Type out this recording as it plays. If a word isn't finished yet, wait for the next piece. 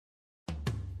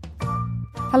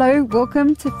Hello,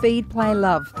 welcome to Feed, Play,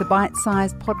 Love, the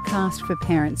bite-sized podcast for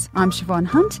parents. I'm Siobhan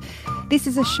Hunt. This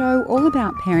is a show all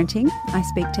about parenting. I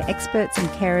speak to experts and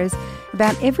carers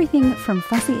about everything from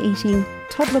fussy eating,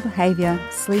 toddler behaviour,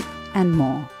 sleep and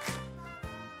more.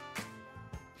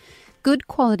 Good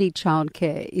quality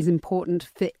childcare is important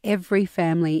for every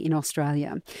family in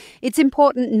Australia. It's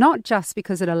important not just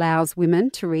because it allows women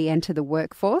to re-enter the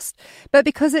workforce, but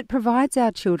because it provides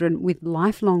our children with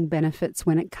lifelong benefits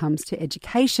when it comes to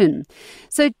education.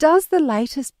 So does the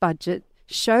latest budget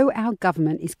show our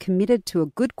government is committed to a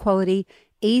good quality,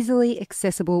 easily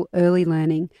accessible early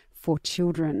learning for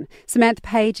children? Samantha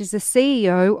Page is the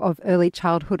CEO of Early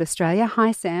Childhood Australia.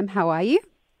 Hi Sam, how are you?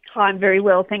 Hi, I'm very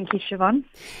well, thank you Siobhan.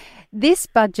 This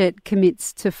budget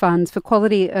commits to funds for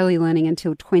quality early learning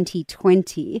until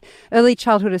 2020. Early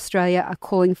Childhood Australia are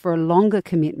calling for a longer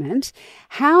commitment.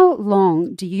 How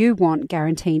long do you want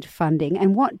guaranteed funding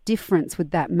and what difference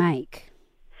would that make?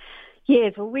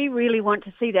 Yes, well, we really want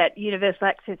to see that universal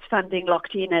access funding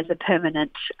locked in as a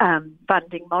permanent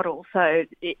funding model. So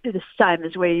it's the same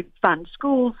as we fund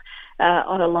schools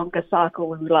on a longer cycle.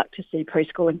 We would like to see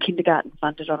preschool and kindergarten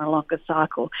funded on a longer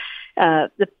cycle.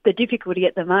 The difficulty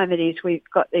at the moment is we've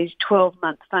got these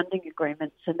 12-month funding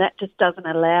agreements, and that just doesn't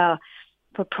allow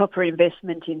for proper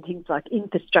investment in things like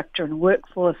infrastructure and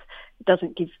workforce. It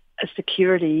doesn't give a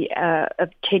security of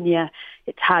tenure.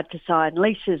 It's hard to sign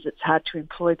leases. It's hard to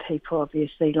employ people,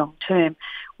 obviously, long term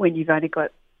when you've only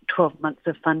got 12 months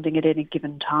of funding at any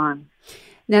given time.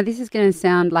 Now, this is going to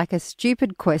sound like a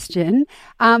stupid question,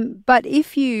 but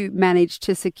if you manage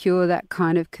to secure that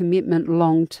kind of commitment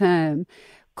long term,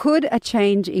 could a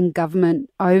change in government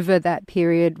over that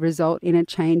period result in a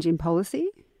change in policy?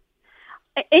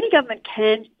 Any government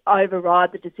can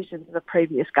override the decisions of a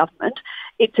previous government.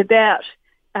 It's about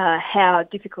how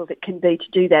difficult it can be to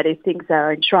do that if things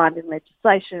are enshrined in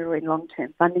legislation or in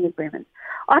long-term funding agreements.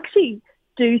 I actually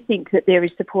do think that there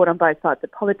is support on both sides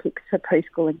of politics for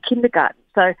preschool and kindergarten.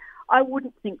 So I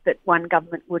wouldn't think that one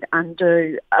government would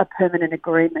undo a permanent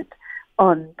agreement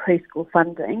on preschool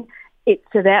funding.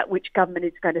 It's about which government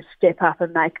is going to step up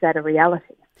and make that a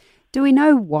reality. Do we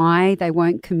know why they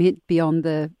won't commit beyond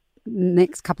the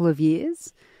next couple of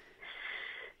years?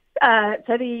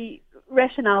 So the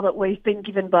rationale that we've been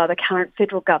given by the current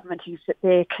federal government is that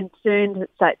they're concerned that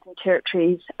states and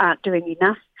territories aren't doing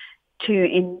enough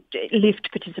to lift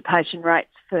participation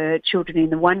rates for children in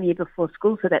the 1 year before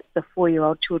school, so that's the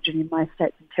 4-year-old children in most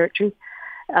states and territories,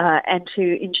 and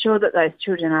to ensure that those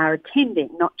children are attending,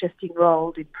 not just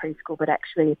enrolled in preschool, but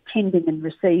actually attending and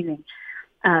receiving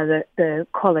the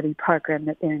quality program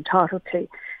that they're entitled to.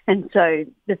 And so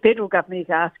the federal government is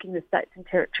asking the states and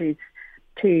territories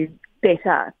to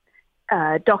better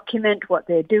document what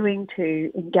they're doing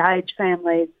to engage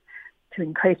families, to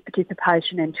increase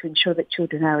participation and to ensure that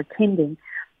children are attending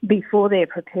before they're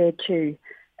prepared to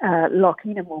lock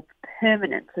in a more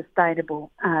permanent, sustainable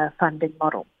funding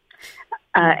model.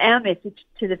 Our message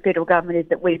to the federal government is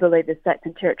that we believe the states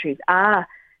and territories are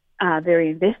very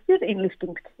invested in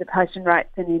lifting participation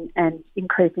rates and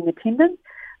increasing attendance,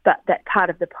 but that part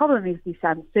of the problem is this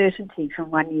uncertainty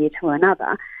from 1 year to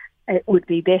another. It would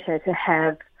be better to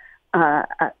have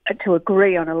to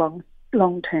agree on a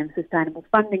long-term sustainable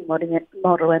funding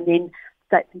model, and then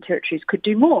states and territories could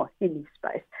do more in this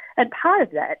space. And part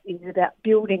of that is about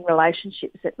building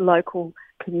relationships at local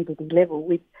community level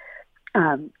with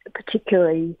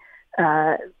particularly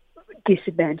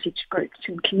disadvantaged groups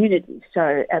and communities.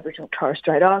 So Aboriginal and Torres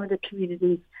Strait Islander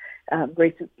communities,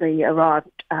 recently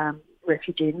arrived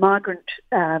refugee and migrant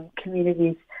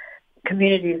communities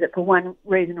that for one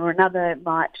reason or another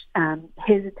might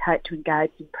hesitate to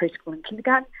engage in preschool and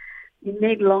kindergarten. You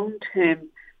need long-term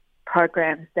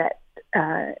programs that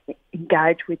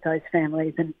engage with those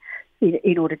families and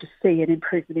in order to see an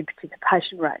improvement in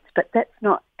participation rates. But that's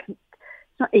not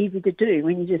easy to do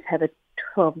when you just have a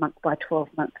 12-month by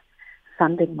 12-month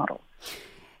funding model.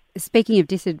 Speaking of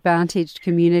disadvantaged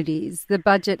communities, the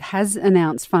budget has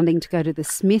announced funding to go to the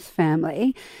Smith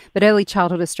family, but Early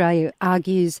Childhood Australia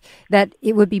argues that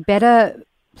it would be better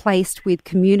placed with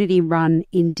community-run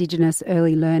Indigenous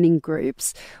early learning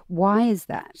groups. Why is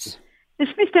that? The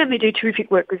Smith family do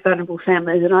terrific work with vulnerable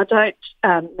families, and I don't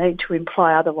need to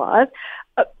imply otherwise,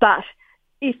 but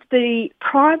if the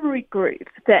primary group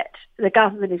that the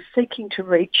government is seeking to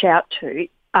reach out to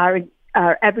are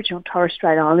Aboriginal and Torres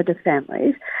Strait Islander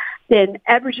families, then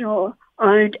Aboriginal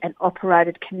owned and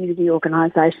operated community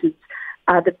organisations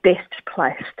are the best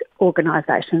placed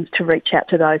organisations to reach out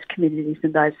to those communities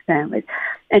and those families.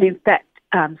 And in fact,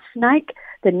 SNAKE,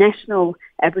 the National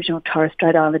Aboriginal and Torres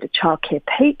Strait Islander Childcare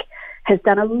Peak, has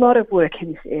done a lot of work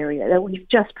in this area. That we've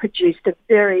just produced a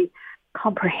very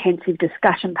comprehensive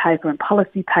discussion paper and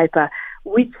policy paper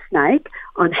with SNAIC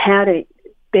on how to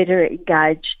better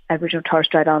engage Aboriginal and Torres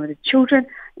Strait Islander children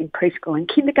in preschool and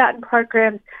kindergarten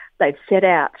programs. They've set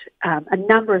out a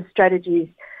number of strategies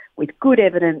with good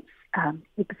evidence,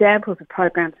 examples of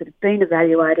programs that have been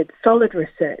evaluated, solid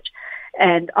research.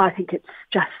 And I think it's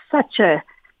just such a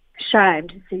shame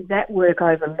to see that work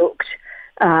overlooked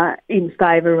in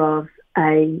favour of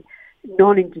a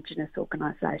non-Indigenous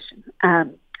organisation.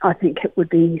 I think it would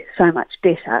be so much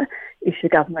better if the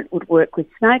government would work with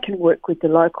SNAIC and work with the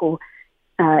local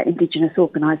Indigenous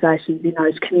organisations in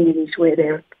those communities where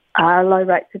there are low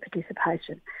rates of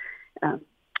participation.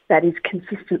 That is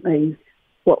consistently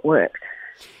what works.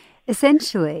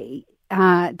 Essentially,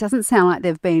 it doesn't sound like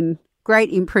there have been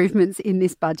great improvements in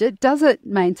this budget. Does it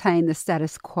maintain the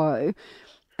status quo?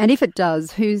 And if it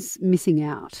does, who's missing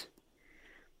out?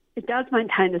 It does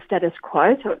maintain the status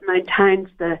quo, so it maintains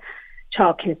the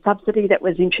childcare subsidy that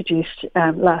was introduced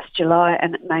last July,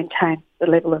 and it maintains the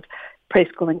level of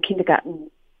preschool and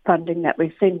kindergarten funding that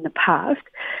we've seen in the past.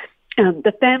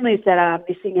 The families that are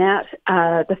missing out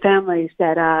are the families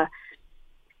that are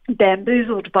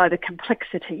bamboozled by the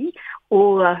complexity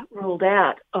or ruled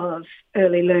out of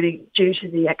early learning due to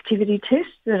the activity test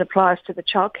that applies to the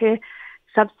childcare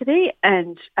subsidy.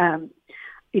 And,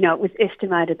 it was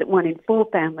estimated that 1 in 4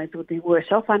 families would be worse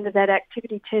off under that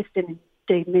activity test, and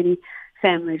indeed many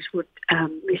families would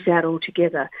miss out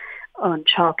altogether on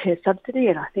childcare subsidy.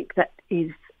 And I think that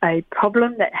is a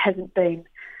problem that hasn't been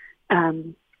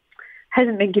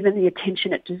given the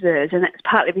attention it deserves, and that's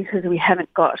partly because we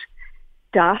haven't got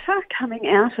data coming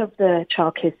out of the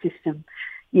childcare system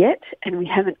yet, and we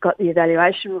haven't got the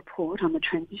evaluation report on the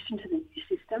transition to the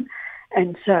new system,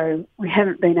 and so we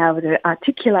haven't been able to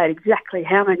articulate exactly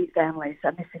how many families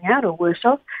are missing out or worse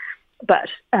off, but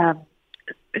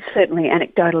certainly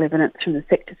anecdotal evidence from the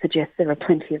sector suggests there are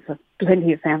plenty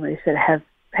of families that have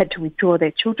had to withdraw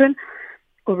their children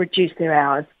or reduce their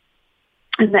hours.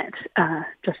 And that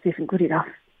just isn't good enough,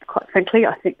 quite frankly.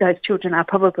 I think those children are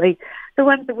probably the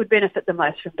ones that would benefit the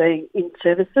most from being in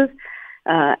services,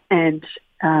 and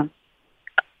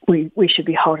we should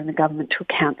be holding the government to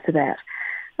account for that.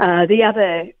 The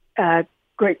other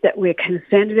group that we're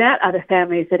concerned about are the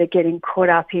families that are getting caught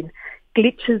up in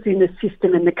glitches in the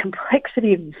system and the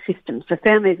complexity of the system. So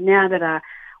families now that are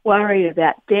worried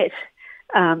about debt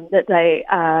that they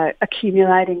are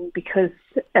accumulating because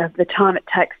of the time it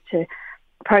takes to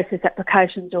process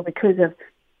applications or because of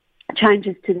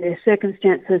changes to their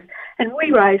circumstances. And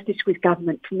we raised this with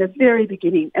government from the very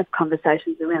beginning of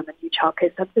conversations around the new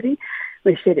childcare subsidy.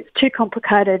 We said it's too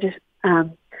complicated,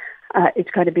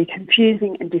 it's going to be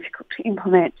confusing and difficult to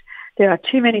implement. There are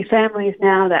too many families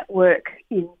now that work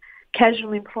in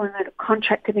casual employment or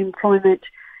contracted employment,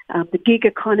 the gig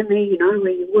economy, where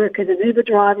you work as an Uber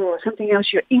driver or something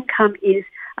else. Your income is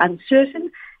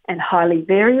uncertain and highly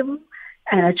variable,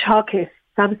 and a childcare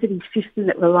subsidy system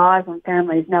that relies on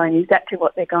families knowing exactly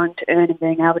what they're going to earn and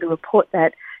being able to report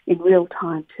that in real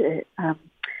time to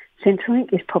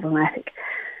Centrelink is problematic.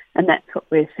 And that's what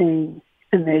we're seeing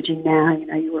emerging now.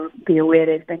 You will be aware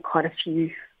there's been quite a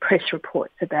few press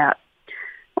reports about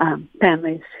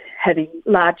families having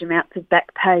large amounts of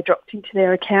back pay dropped into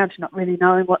their account, not really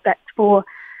knowing what that's for.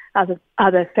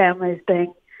 Other families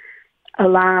being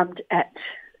alarmed at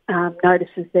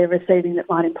notices they're receiving that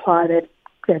might imply that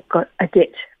they've got a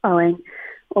debt owing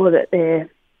or that their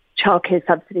childcare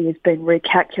subsidy has been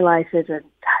recalculated, and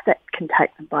that can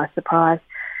take them by surprise.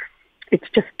 It's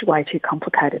just way too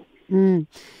complicated. Mm.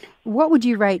 What would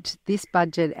you rate this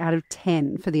budget out of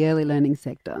 10 for the early learning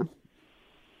sector?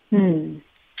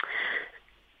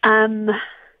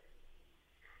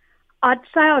 I'd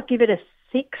say I'll give it a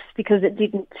 6 because it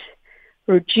didn't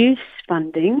reduce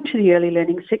funding to the early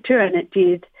learning sector, and it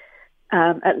did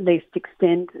at least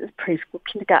extend preschool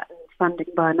kindergarten funding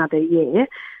by another year.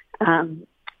 And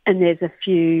there's a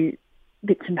few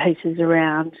bits and pieces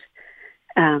around,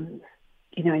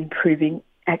 improving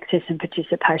access and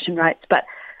participation rates. But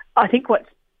I think what's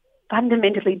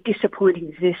fundamentally disappointing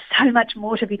is there's so much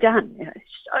more to be done.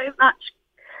 So much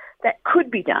that could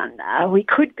be done. We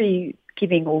could be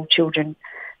giving all children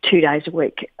 2 days a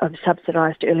week of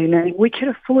subsidised early learning. We could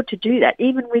afford to do that.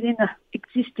 Even within the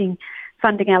existing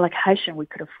funding allocation, we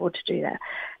could afford to do that.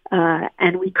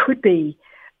 And we could be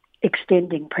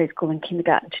extending preschool and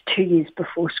kindergarten to 2 years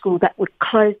before school. That would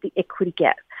close the equity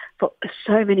gap for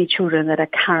so many children that are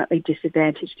currently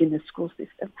disadvantaged in the school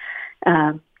system.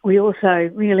 We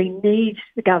also really need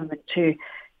the government to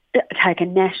take a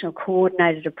national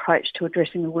coordinated approach to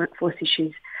addressing the workforce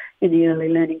issues in the early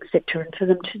learning sector, and for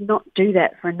them to not do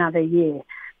that for another year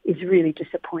is really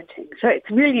disappointing. So it's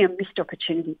really a missed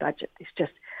opportunity budget. There's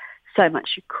just so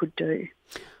much you could do.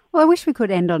 Well, I wish we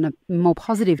could end on a more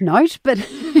positive note, but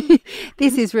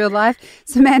this is real life.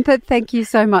 Samantha, thank you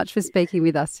so much for speaking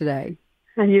with us today.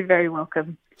 And you're very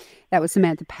welcome. That was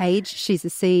Samantha Page. She's the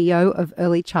CEO of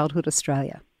Early Childhood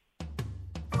Australia.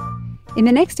 In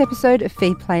the next episode of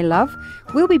Feed, Play, Love,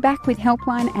 we'll be back with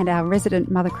Helpline and our resident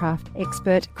Mothercraft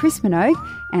expert, Chris Minogue,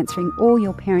 answering all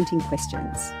your parenting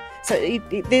questions. So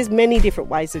there's many different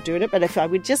ways of doing it, but if I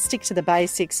would just stick to the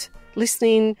basics,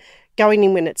 listening, going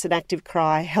in when it's an active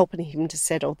cry, helping him to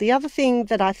settle. The other thing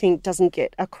that I think doesn't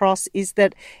get across is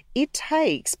that it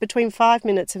takes between 5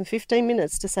 minutes and 15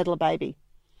 minutes to settle a baby.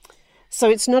 So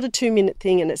it's not a 2-minute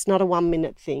thing and it's not a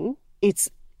 1-minute thing. It's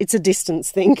a distance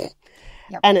thing.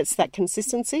 Yep. And it's that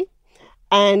consistency.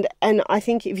 And I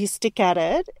think if you stick at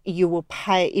it, it will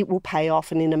pay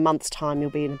off, and in a month's time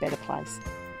you'll be in a better place.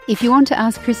 If you want to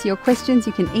ask Chris your questions,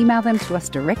 you can email them to us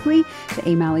directly. The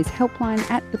email is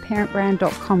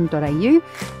helpline@theparentbrand.com.au.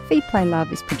 Feed, Play,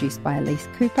 Love is produced by Elise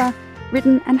Cooper,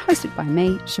 written and hosted by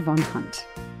me, Siobhan Hunt.